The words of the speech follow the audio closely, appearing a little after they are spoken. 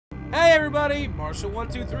Hey everybody,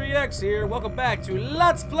 Marshall123X here. Welcome back to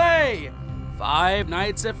Let's Play Five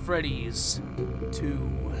Nights at Freddy's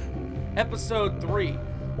 2, Episode 3.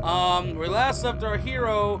 We last left our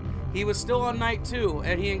hero. He was still on night 2,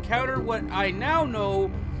 and he encountered what I now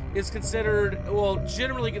know is considered, well,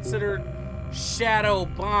 generally considered Shadow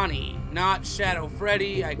Bonnie, not Shadow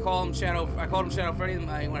Freddy. I called him Shadow Freddy when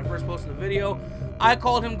I first posted the video. I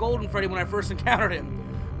called him Golden Freddy when I first encountered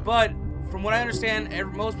him, but from what I understand,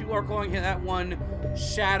 most people are calling him that one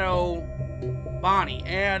Shadow Bonnie,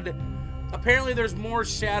 and apparently there's more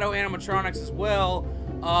Shadow animatronics as well,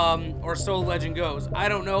 or so the legend goes. I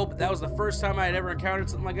don't know, but that was the first time I had ever encountered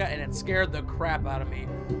something like that, and it scared the crap out of me.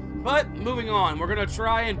 But moving on, we're gonna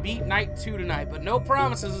try and beat night 2 tonight, but no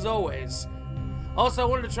promises as always. Also, I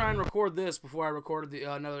wanted to try and record this before I recorded the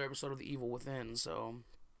another episode of The Evil Within, so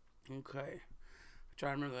okay.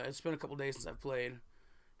 Try to remember that. It's been a couple days since I've played.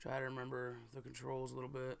 Try to remember the controls a little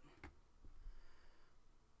bit.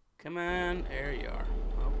 Come on, there you are.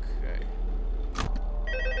 Okay.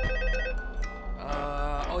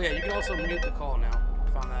 Oh yeah, you can also mute the call now.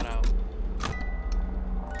 Found that out.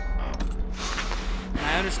 And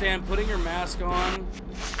I understand putting your mask on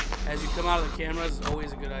as you come out of the cameras is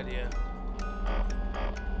always a good idea.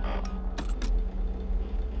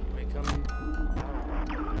 Anybody coming?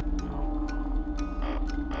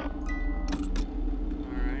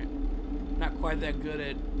 Not quite that good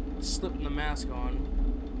at slipping the mask on.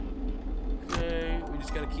 Okay, we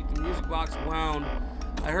just gotta keep the music box wound.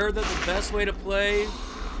 I heard that the best way to play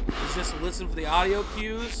is just listen for the audio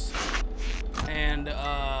cues and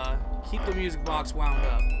keep the music box wound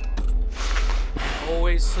up. And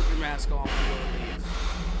always slip your mask on when you leave.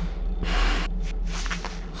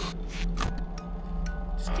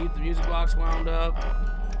 Just keep the music box wound up.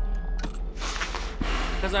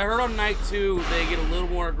 Because I heard on night 2 they get a little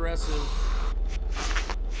more aggressive.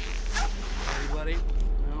 Everybody?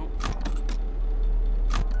 No.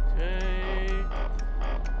 Okay.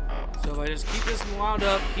 So if I just keep this wound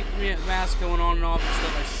up, keep the mask going on and off and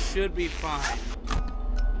stuff, I should be fine.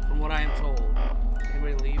 From what I am told.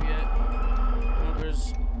 Anybody leave yet? No,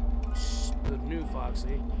 there's the new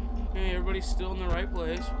Foxy. Hey, everybody's still in the right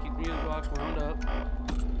place. Keep the music box wound up.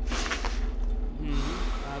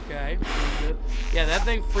 Okay, good. Yeah, that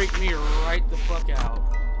thing freaked me right the fuck out.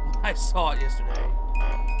 I saw it yesterday.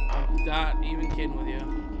 I'm not even kidding with you.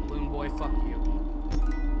 Balloon Boy, fuck you.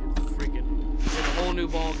 You're freaking... There's a whole new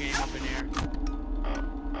ball game up in here.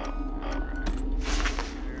 Alright.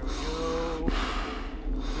 There we go.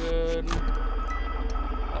 Good.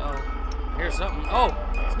 Uh-oh. Here's something. Oh!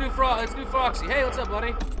 It's new Foxy. Hey, what's up,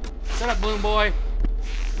 buddy? Shut up, Balloon Boy.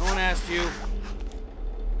 No one asked you.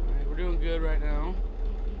 Alright, we're doing good right now.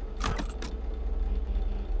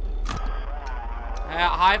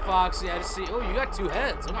 Hi, Foxy. I just see. Oh, you got 2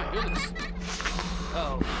 heads. Oh my goodness. Uh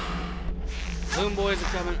oh. Balloon Boys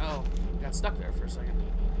are coming. Oh, got stuck there for a second.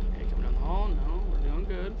 Hey, coming down the hall. No, we're doing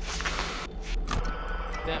good.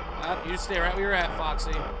 You just stay right where you're at,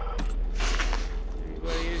 Foxy.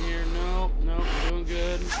 Anybody in here? Nope. Nope. We're doing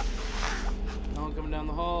good. No one coming down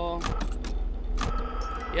the hall.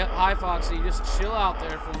 Yep. Hi, Foxy. Just chill out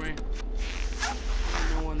there for me.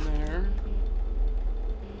 No one there.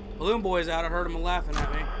 Balloon Boy's out. I heard him laughing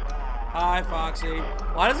at me. Hi, Foxy.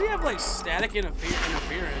 Why does he have like static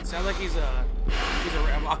interference? It sounds like he's a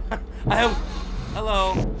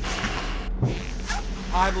hello.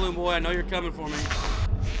 Hi, Balloon Boy. I know you're coming for me,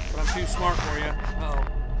 but I'm too smart for you.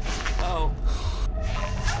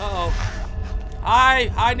 Uh-oh.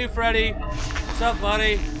 Hi, new Freddy. What's up,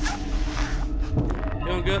 buddy?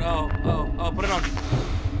 Doing good? Oh, put it on.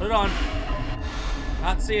 Put it on.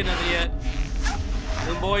 Not seeing nothing yet.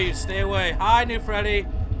 Balloon Boy, you stay away. Hi, new Freddy.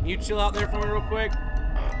 You chill out there for me real quick.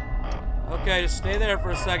 Okay, just stay there for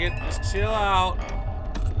a second. Just chill out.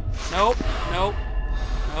 Nope.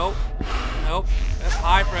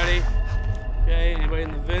 Hi, Freddy. Okay, anybody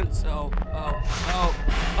in the vents? Oh.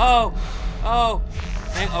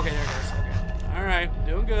 Okay, there it goes. Okay. Alright,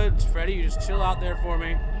 doing good. Freddy, you just chill out there for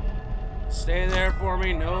me. Stay there for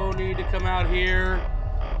me. No need to come out here.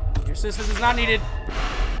 Your assistance is not needed.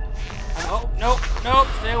 Oh, nope,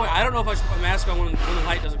 stay away. I don't know if I should put my mask on when the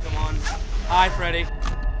light doesn't come on. Hi, Freddy.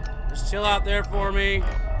 Just chill out there for me.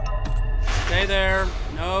 Stay there.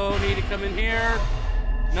 No need to come in here.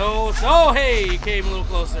 No. Oh, hey, you came a little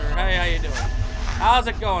closer. Hey, how you doing? How's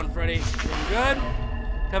it going, Freddy? Doing good?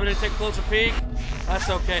 Coming in to take a closer peek? That's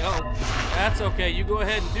okay. Oh, that's okay. You go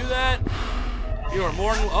ahead and do that. You are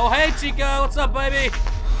more than... Oh, hey, Chica. What's up, baby?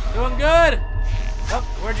 Doing good? Oh,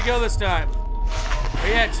 where'd you go this time? Where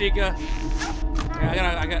you at, Chica?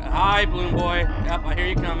 Yeah, I got. Hi, Balloon Boy. Yep, I hear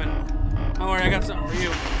you coming. Don't worry, I got something for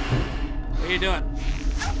you. you doing?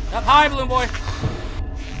 Up high, Balloon Boy.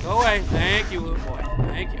 Go away. Thank you, Balloon Boy.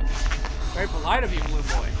 Thank you. Very polite of you, Balloon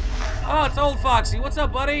Boy. Oh, it's old Foxy. What's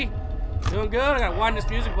up, buddy? Doing good? I gotta wind this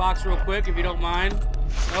music box real quick, if you don't mind.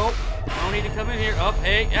 Nope. Don't need to come in here. Up.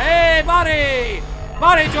 Hey. Hey, Bonnie!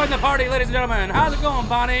 Bonnie joined the party, ladies and gentlemen. How's it going,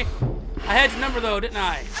 Bonnie? I had your number, though, didn't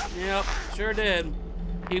I? Yep, sure did.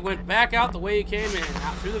 He went back out the way he came in,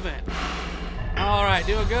 out through the vent. All right,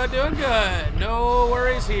 doing good, doing good. No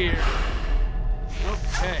worries here.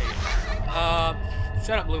 Okay.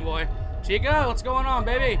 Shut up, Balloon Boy. Chica, what's going on,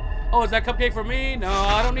 baby? Oh, is that cupcake for me? No,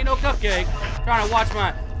 I don't need no cupcake. I'm trying to watch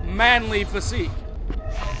my manly physique.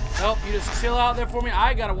 Nope, you just chill out there for me.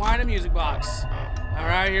 I gotta wind a music box. All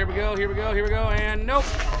right, here we go, here we go, here we go, and nope,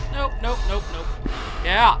 nope, nope, nope, nope.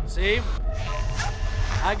 Yeah, see?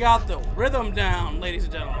 I got the rhythm down, ladies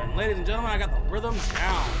and gentlemen. Ladies and gentlemen, I got the rhythm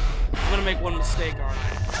down. I'm gonna make one mistake, aren't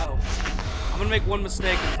I? Oh. I'm gonna make one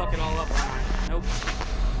mistake and fuck it all up, aren't I? Nope.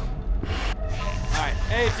 Alright,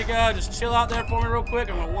 hey Chica, just chill out there for me real quick.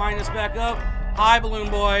 I'm gonna wind this back up. Hi, Balloon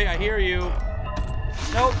Boy, I hear you.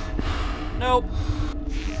 Nope. Nope.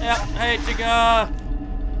 Yep, hey Chica.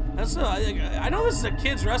 I know this is a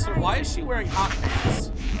kid's restaurant. Why is she wearing hot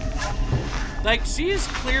pants? Like, she is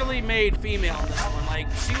clearly made female in this one. Like,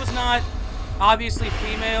 she was not obviously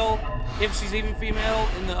female, if she's even female,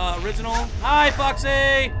 in the original. Hi,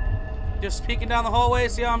 Foxy! Just peeking down the hallway.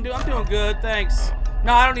 See how I'm doing? I'm doing good, thanks.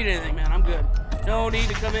 No, I don't need anything, man. I'm good. No need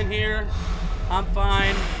to come in here. I'm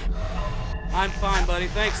fine. I'm fine, buddy.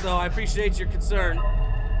 Thanks, though. I appreciate your concern.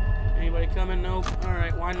 Anybody coming? Nope. All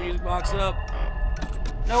right, wind the music box up.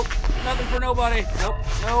 Nope. Nothing for nobody. Nope.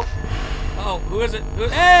 Nope. Oh, who is it?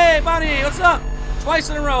 Hey, buddy, what's up? Twice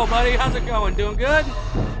in a row, buddy. How's it going? Doing good?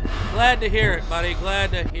 Glad to hear it, buddy.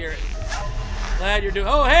 Glad to hear it. Glad you're doing...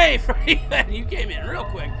 Oh, hey, Freddy. You came in real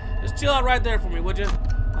quick. Just chill out right there for me, would you?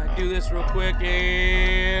 I do this real quick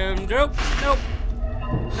and... Nope. Nope.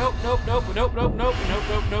 Nope, nope, nope, nope, nope, nope, nope,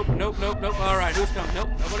 nope, nope, nope, nope, nope. All right, who's coming? Nope,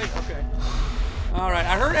 nobody? Okay. All right,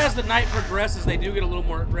 I heard as the night progresses, they do get a little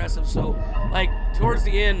more aggressive. So, like, towards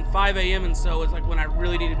the end, 5 a.m. and so, is like when I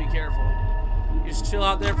really need to be careful. You just chill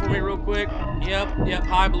out there for me real quick. Yep, yep.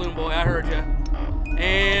 Hi, Balloon Boy. I heard you.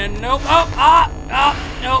 And nope.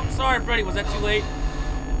 Oh, nope. Sorry, Freddy. Was that too late?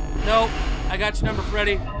 Nope. I got your number,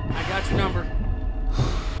 Freddy. I got your number.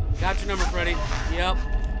 Got your number, Freddy. Yep.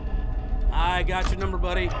 I got your number,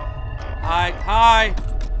 buddy. Hi.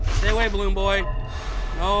 Stay away, Balloon Boy.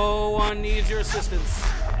 No one needs your assistance.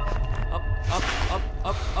 Up, up, up,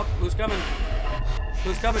 up, up. Who's coming?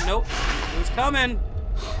 Who's coming? Nope. Who's coming?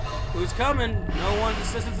 Who's coming? No one's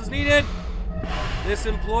assistance is needed. This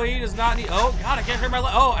employee does not need... Oh, God, I can't turn my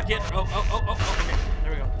light. Oh, I can't... Oh, okay.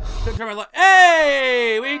 There we go. Couldn't turn my light.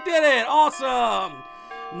 Hey, we did it. Awesome.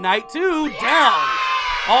 Night 2 down.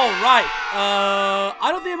 All right.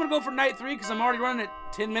 I don't think I'm going to go for night 3 because I'm already running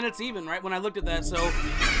at 10 minutes even, right, when I looked at that, so...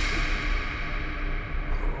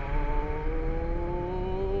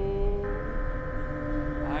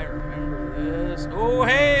 I remember this. Oh,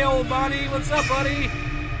 hey, old buddy. What's up, buddy?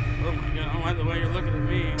 Oh, my God. I don't like the way you're looking at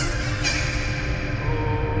me.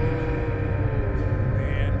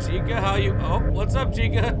 Chica, how you? Oh, what's up,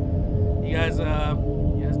 Chica? You guys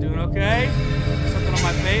doing okay? Something on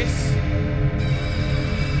my face?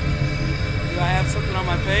 Do I have something on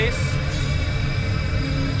my face?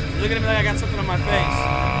 You're looking at me like I got something on my face.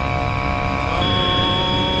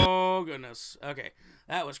 Oh, goodness. Okay,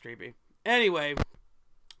 that was creepy. Anyway,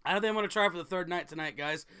 I don't think I'm gonna try for the third night tonight,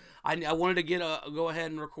 guys. I wanted to go ahead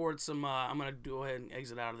and record some. I'm gonna go ahead and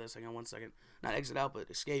exit out of this. Hang on one second. Not exit out, but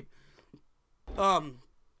escape.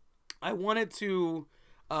 I wanted to,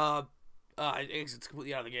 it's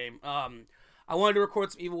completely out of the game. I wanted to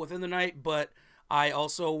record some Evil Within the night, but I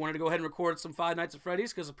also wanted to go ahead and record some Five Nights at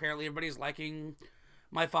Freddy's because apparently everybody's liking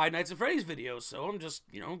my Five Nights at Freddy's videos. So I'm just,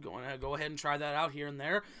 going to go ahead and try that out here and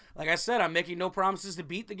there. Like I said, I'm making no promises to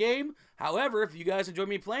beat the game. However, if you guys enjoy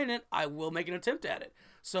me playing it, I will make an attempt at it.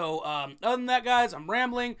 So, other than that, guys, I'm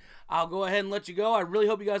rambling. I'll go ahead and let you go. I really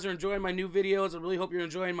hope you guys are enjoying my new videos. I really hope you're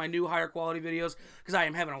enjoying my new higher quality videos because I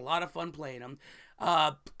am having a lot of fun playing them.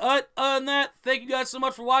 Other than that, thank you guys so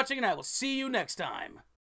much for watching, and I will see you next time.